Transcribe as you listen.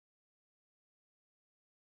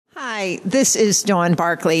Hi, this is Dawn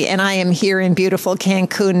Barkley, and I am here in beautiful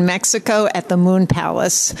Cancun, Mexico at the Moon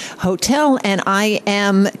Palace Hotel, and I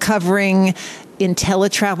am covering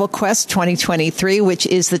InteleTravel Quest 2023, which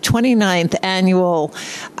is the 29th annual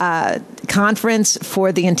conference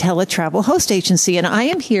for the InteleTravel host agency. And I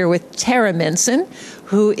am here with Tara Minson,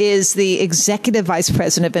 who is the Executive Vice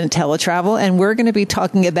President of InteleTravel, and we're going to be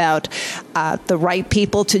talking about the right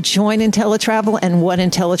people to join InteleTravel and what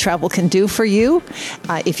InteleTravel can do for you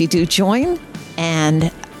if you do join.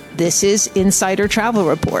 And this is Insider Travel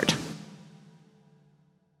Report.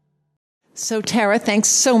 So, Tara, thanks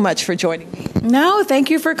so much for joining me. No, thank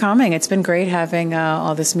you for coming. It's been great having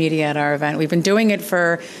all this media at our event. We've been doing it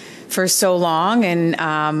for so long, and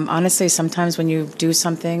honestly, sometimes when you do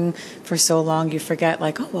something for so long, you forget,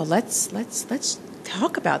 like, oh, well, let's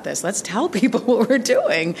talk about this. Let's tell people what we're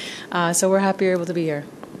doing. So we're happy you're able to be here.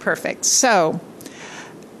 Perfect. So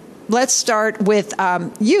let's start with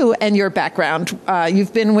you and your background.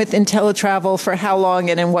 You've been with InteleTravel for how long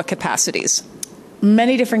and in what capacities?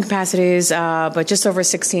 Many different capacities, but just over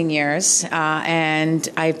 16 years. And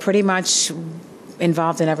I pretty much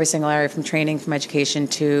involved in every single area, from training, from education,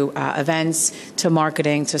 to events, to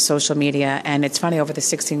marketing, to social media. And it's funny, over the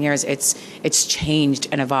 16 years, it's changed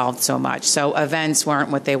and evolved so much. So events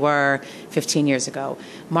weren't what they were 15 years ago.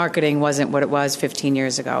 Marketing wasn't what it was 15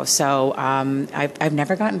 years ago. So I've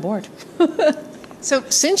never gotten bored. So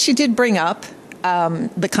since you did bring up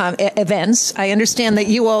the events, I understand that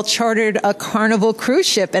you all chartered a Carnival cruise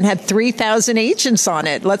ship and had 3,000 agents on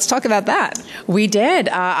it. Let's talk about that. We did.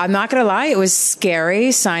 I'm not going to lie. It was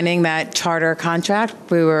scary signing that charter contract.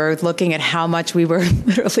 We were looking at how much we were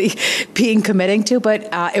literally being committing to, but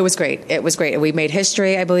it was great. It was great. We made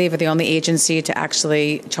history, I believe. We're the only agency to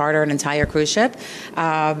actually charter an entire cruise ship.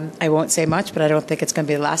 I won't say much, but I don't think it's going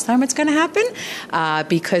to be the last time it's going to happen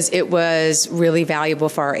because it was really valuable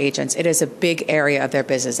for our agents. It is a big area of their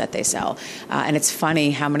business that they sell. And it's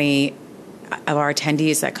funny how many of our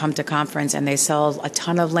attendees that come to conference and they sell a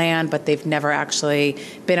ton of land, but they've never actually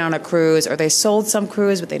been on a cruise, or they sold some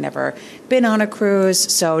cruise, but they never been on a cruise.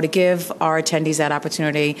 So to give our attendees that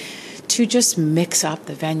opportunity to just mix up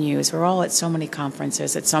the venues. We're all at so many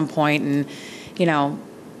conferences at some point, and, you know,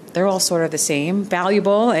 they're all sort of the same,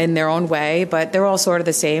 valuable in their own way, but they're all sort of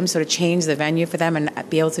the same. So to change the venue for them and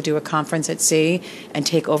be able to do a conference at sea and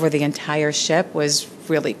take over the entire ship was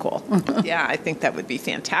really cool. Yeah, I think that would be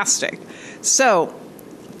fantastic. So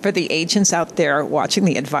for the agents out there watching,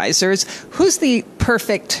 the advisors, who's the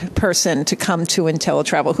perfect person to come to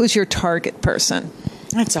InteleTravel? Who's your target person?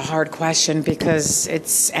 That's a hard question because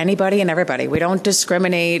it's anybody and everybody. We don't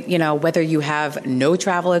discriminate, you know, whether you have no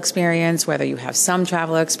travel experience, whether you have some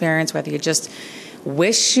travel experience, whether you just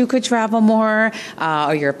wish you could travel more,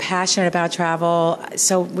 or you're passionate about travel.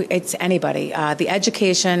 So it's anybody. The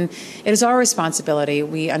education, it is our responsibility.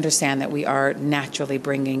 We understand that we are naturally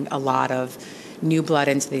bringing a lot of new blood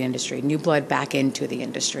into the industry, new blood back into the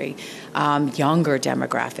industry, younger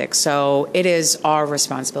demographics. So it is our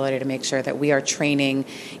responsibility to make sure that we are training,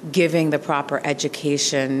 giving the proper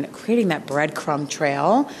education, creating that breadcrumb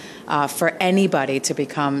trail for anybody to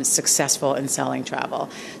become successful in selling travel.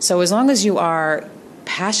 So as long as you are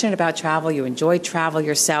passionate about travel, you enjoy travel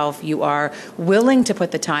yourself, you are willing to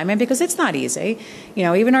put the time in, because it's not easy. You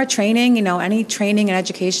know, even our training, you know, any training and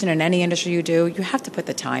education in any industry you do, you have to put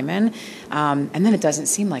the time in. And then it doesn't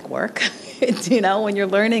seem like work. You know, when you're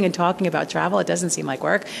learning and talking about travel, it doesn't seem like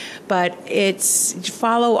work. But it's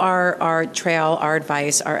follow our trail, our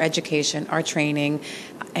advice, our education, our training,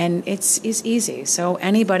 and it's easy. So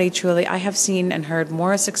anybody truly, I have seen and heard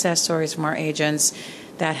more success stories from our agents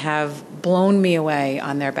that have blown me away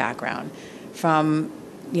on their background, from,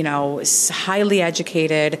 you know, highly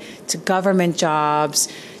educated to government jobs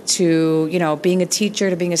to, you know, being a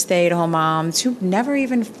teacher to being a stay-at-home mom to never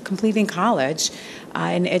even completing college.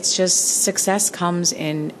 And it's just success comes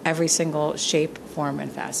in every single shape, form,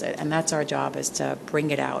 and facet. And that's our job, is to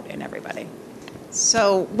bring it out in everybody.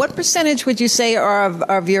 So what percentage would you say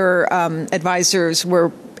of your advisors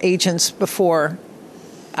were agents before,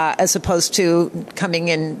 as opposed to coming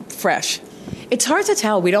in fresh? It's hard to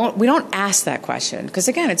tell. We don't ask that question because,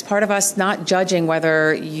 again, it's part of us not judging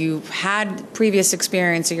whether you've had previous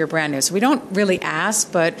experience or you're brand new. So we don't really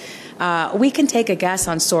ask, but we can take a guess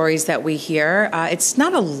on stories that we hear. It's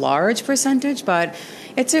not a large percentage, but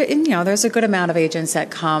there's a good amount of agents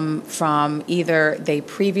that come from either they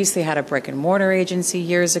previously had a brick and mortar agency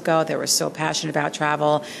years ago. They were so passionate about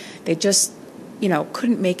travel, they just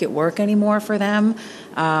couldn't make it work anymore for them.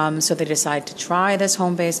 So they decided to try this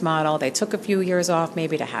home-based model. They took a few years off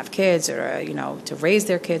maybe to have kids or, to raise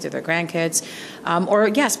their kids or their grandkids. Or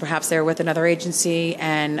yes, perhaps they were with another agency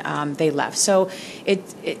and they left. So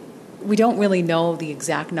we don't really know the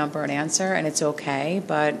exact number and answer, and it's okay,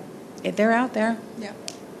 but they're out there. Yeah.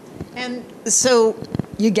 And so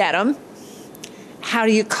you get them. How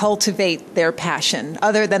do you cultivate their passion?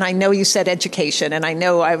 Other than, I know you said education, and I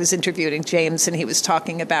know I was interviewing James and he was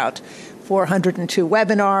talking about 402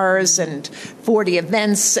 webinars and 40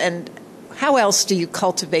 events, and how else do you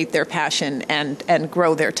cultivate their passion and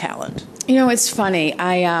grow their talent? It's funny.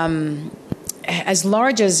 As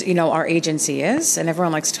large as, our agency is, and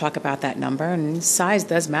everyone likes to talk about that number, and size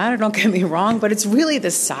does matter, don't get me wrong, but it's really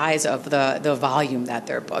the size of the volume that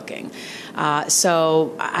they're booking.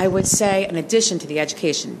 So I would say, in addition to the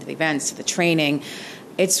education, to the events, to the training,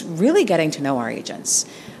 it's really getting to know our agents.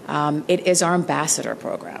 It is our ambassador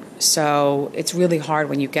program. So it's really hard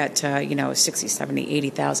when you get to, 60, 70,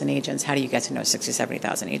 80,000 agents. How do you get to know 60,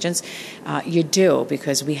 70,000 agents? You do,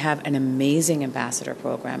 because we have an amazing ambassador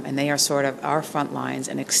program, and they are sort of our front lines,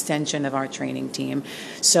 an extension of our training team.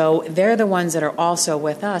 So they're the ones that are also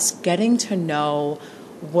with us, getting to know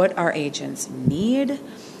what our agents need,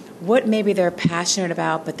 what maybe they're passionate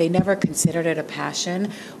about, but they never considered it a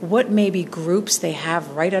passion, what maybe groups they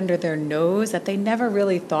have right under their nose that they never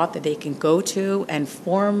really thought that they can go to and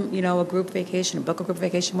form, a group vacation, book a group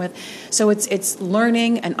vacation with. So it's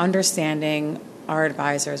learning and understanding our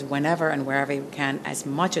advisors whenever and wherever we can, as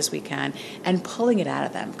much as we can, and pulling it out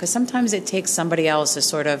of them. Because sometimes it takes somebody else to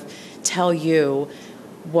sort of tell you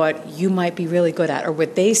what you might be really good at, or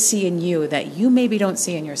what they see in you that you maybe don't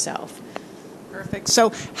see in yourself. Perfect.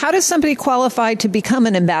 So how does somebody qualify to become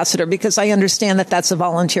an ambassador? Because I understand that that's a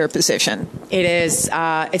volunteer position. It is.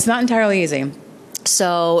 It's not entirely easy.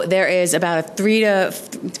 So there is about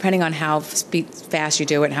depending on how fast you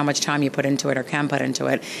do it and how much time you put into it or can put into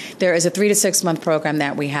it, there is a 3 to 6 month program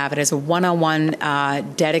that we have. It is a one-on-one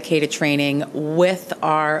dedicated training with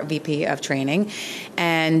our VP of training.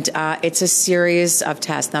 And it's a series of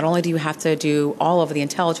tests. Not only do you have to do all of the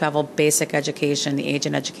InteleTravel basic education, the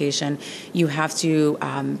agent education, you have to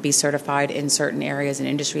be certified in certain areas and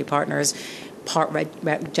industry partners,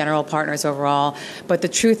 general partners overall. But the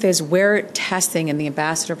truth is, we're testing in the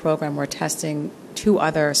ambassador program, we're testing 2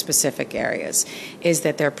 other specific areas, is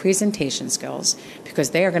that their presentation skills,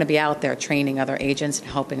 because they are going to be out there training other agents and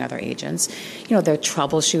helping other agents, their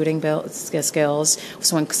troubleshooting skills.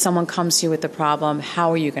 So when someone comes to you with a problem,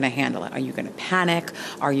 how are you going to handle it? Are you going to panic?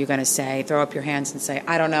 Are you going to throw up your hands and say,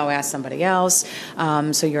 I don't know, ask somebody else?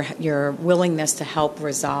 So your willingness to help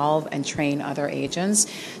resolve and train other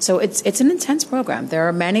agents. So it's an intense program. There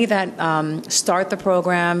are many that start the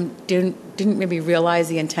program, didn't maybe realize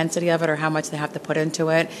the intensity of it or how much they have to put into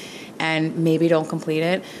it, and maybe don't complete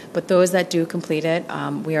it. But those that do complete it,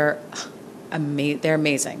 they're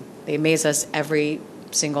amazing. They amaze us every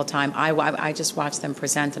single time. I just watch them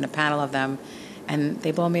present in a panel of them, and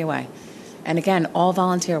they blow me away. And again, all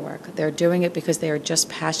volunteer work. They're doing it because they are just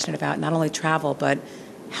passionate about not only travel, but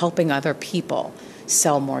helping other people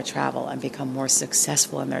sell more travel and become more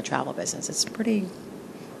successful in their travel business. It's pretty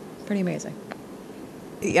amazing.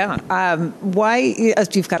 Yeah. Why,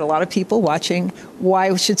 you've got a lot of people watching,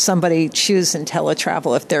 why should somebody choose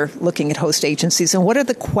InteleTravel if they're looking at host agencies? And what are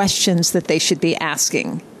the questions that they should be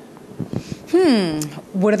asking?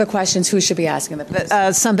 What are the questions? Who should be asking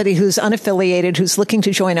them? Somebody who's unaffiliated, who's looking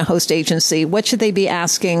to join a host agency. What should they be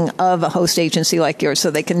asking of a host agency like yours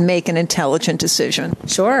so they can make an intelligent decision?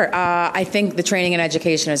 Sure. I think the training and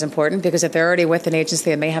education is important, because if they're already with an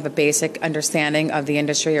agency, they may have a basic understanding of the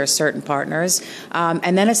industry or certain partners.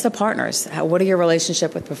 And then it's the partners. What are your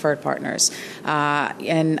relationship with preferred partners?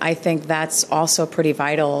 And I think that's also pretty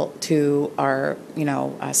vital to our,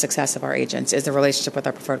 success of our agents, is the relationship with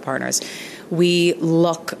our preferred partners. We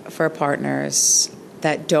look for partners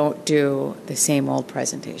that don't do the same old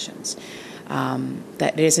presentations.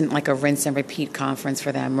 That isn't like a rinse and repeat conference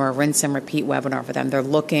for them or a rinse and repeat webinar for them.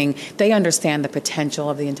 They understand the potential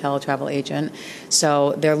of the InteleTravel agent,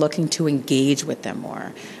 so they're looking to engage with them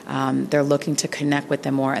more. They're looking to connect with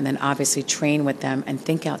them more, and then obviously train with them and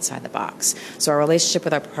think outside the box. So our relationship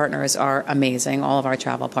with our partners are amazing, all of our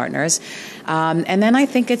travel partners. And then I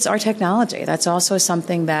think it's our technology. That's also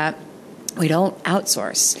something that we don't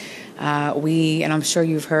outsource. And I'm sure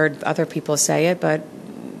you've heard other people say it, but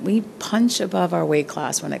we punch above our weight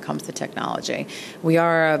class when it comes to technology. We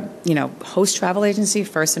are a, host travel agency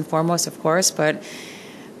first and foremost, of course, but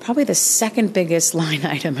probably the second biggest line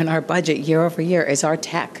item in our budget year over year is our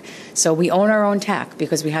tech. So we own our own tech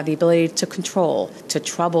because we have the ability to control, to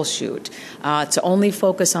troubleshoot, to only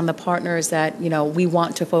focus on the partners that, we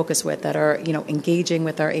want to focus with, that are, engaging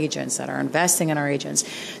with our agents, that are investing in our agents.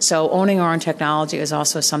 So owning our own technology is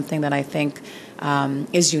also something that I think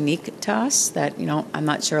is unique to us that, I'm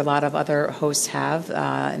not sure a lot of other hosts have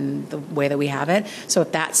in the way that we have it. So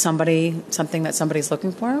if that's something that somebody's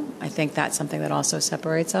looking for, I think that's something that also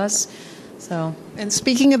separates us. So, and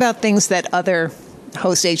speaking about things that other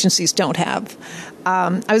host agencies don't have,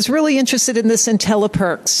 I was really interested in this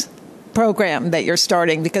IntelePerks program that you're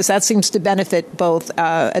starting, because that seems to benefit both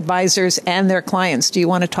advisors and their clients. Do you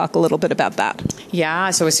want to talk a little bit about that?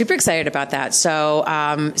 Yeah, so we're super excited about that.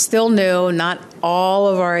 So still new, not all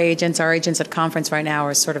of our agents at conference right now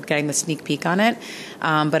are sort of getting the sneak peek on it,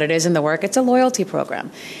 but it is in the work. It's a loyalty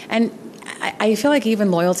program. And I feel like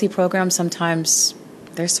even loyalty programs, sometimes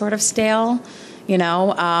they're sort of stale.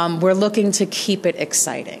 We're looking to keep it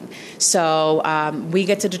exciting. So we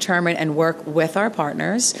get to determine and work with our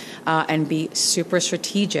partners and be super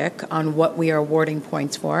strategic on what we are awarding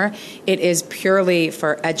points for. It is purely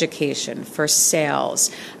for education, for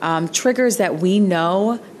sales, triggers that we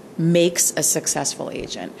know makes a successful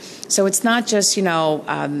agent. So it's not just,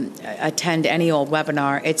 attend any old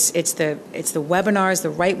webinar. It's the webinars,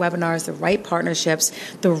 the right partnerships,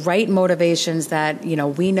 the right motivations that,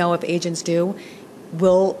 we know if agents do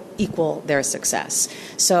will equal their success.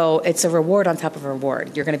 So it's a reward on top of a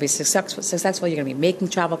reward. You're going to be successful. You're going to be making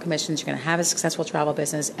travel commissions. You're going to have a successful travel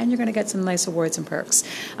business, and you're going to get some nice awards and perks.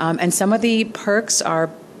 And some of the perks are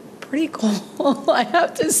pretty cool, I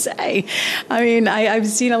have to say. I mean, I've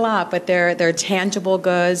seen a lot, but they're tangible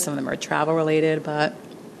goods. Some of them are travel related, but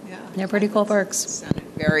they're pretty cool perks. Sounded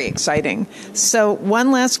very exciting. So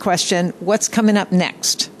one last question. What's coming up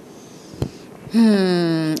next?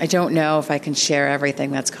 I don't know if I can share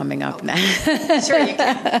everything that's coming up next. Sure you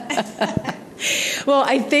can. Well,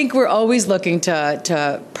 I think we're always looking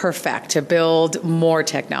to perfect, to build more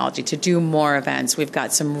technology, to do more events. We've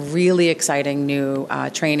got some really exciting new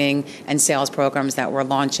training and sales programs that we're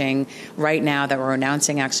launching right now that we're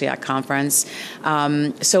announcing actually at conference.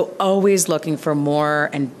 So always looking for more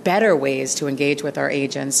and better ways to engage with our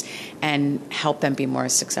agents and help them be more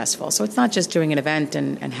successful. So it's not just doing an event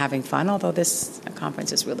and having fun, although this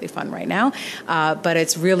conference is really fun right now, but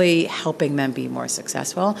it's really helping them be more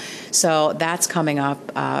successful. So that's coming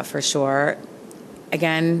up for sure.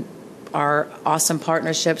 Again, our awesome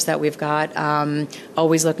partnerships that we've got,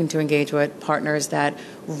 always looking to engage with partners that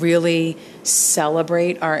really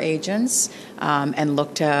celebrate our agents and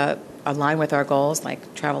look to align with our goals,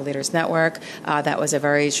 like Travel Leaders Network. That was a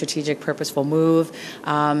very strategic, purposeful move.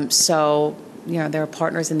 So, there are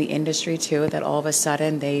partners in the industry, too, that all of a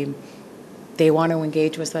sudden they want to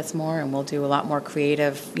engage with us more, and we'll do a lot more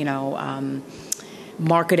creative,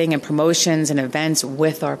 marketing and promotions and events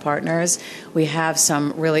with our partners. We have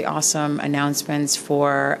some really awesome announcements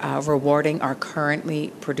for rewarding our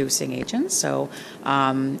currently producing agents. So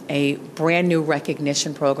a brand new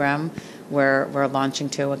recognition program we're launching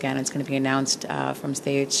too. Again, it's going to be announced from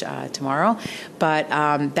stage tomorrow. But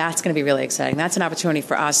that's going to be really exciting. That's an opportunity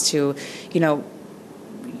for us to,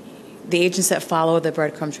 the agents that follow the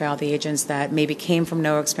breadcrumb trail, the agents that maybe came from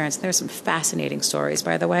no experience, there's some fascinating stories,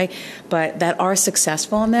 by the way, but that are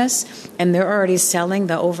successful in this, and they're already selling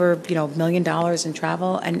the over, $1 million in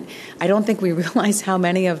travel. And I don't think we realize how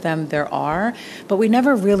many of them there are, but we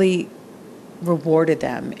never really rewarded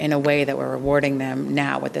them in a way that we're rewarding them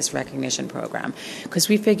now with this recognition program, because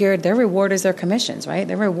we figured their reward is their commissions, right?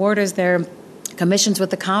 Their reward is their commissions with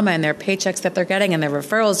the comma and their paychecks that they're getting and their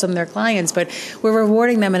referrals from their clients, but we're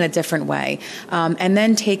rewarding them in a different way. And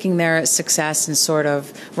then taking their success and sort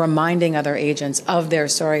of reminding other agents of their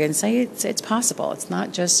story and say it's possible. It's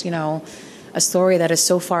not just, a story that is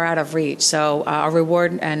so far out of reach. So our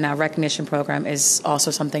reward and recognition program is also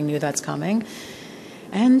something new that's coming.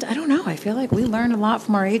 And I don't know, I feel like we learn a lot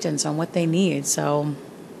from our agents on what they need. So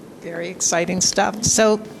very exciting stuff.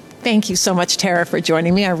 So thank you so much, Tara, for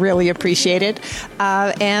joining me. I really appreciate it.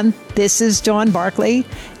 And this is Dawn Barkley,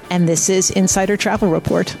 and this is Insider Travel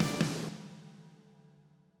Report.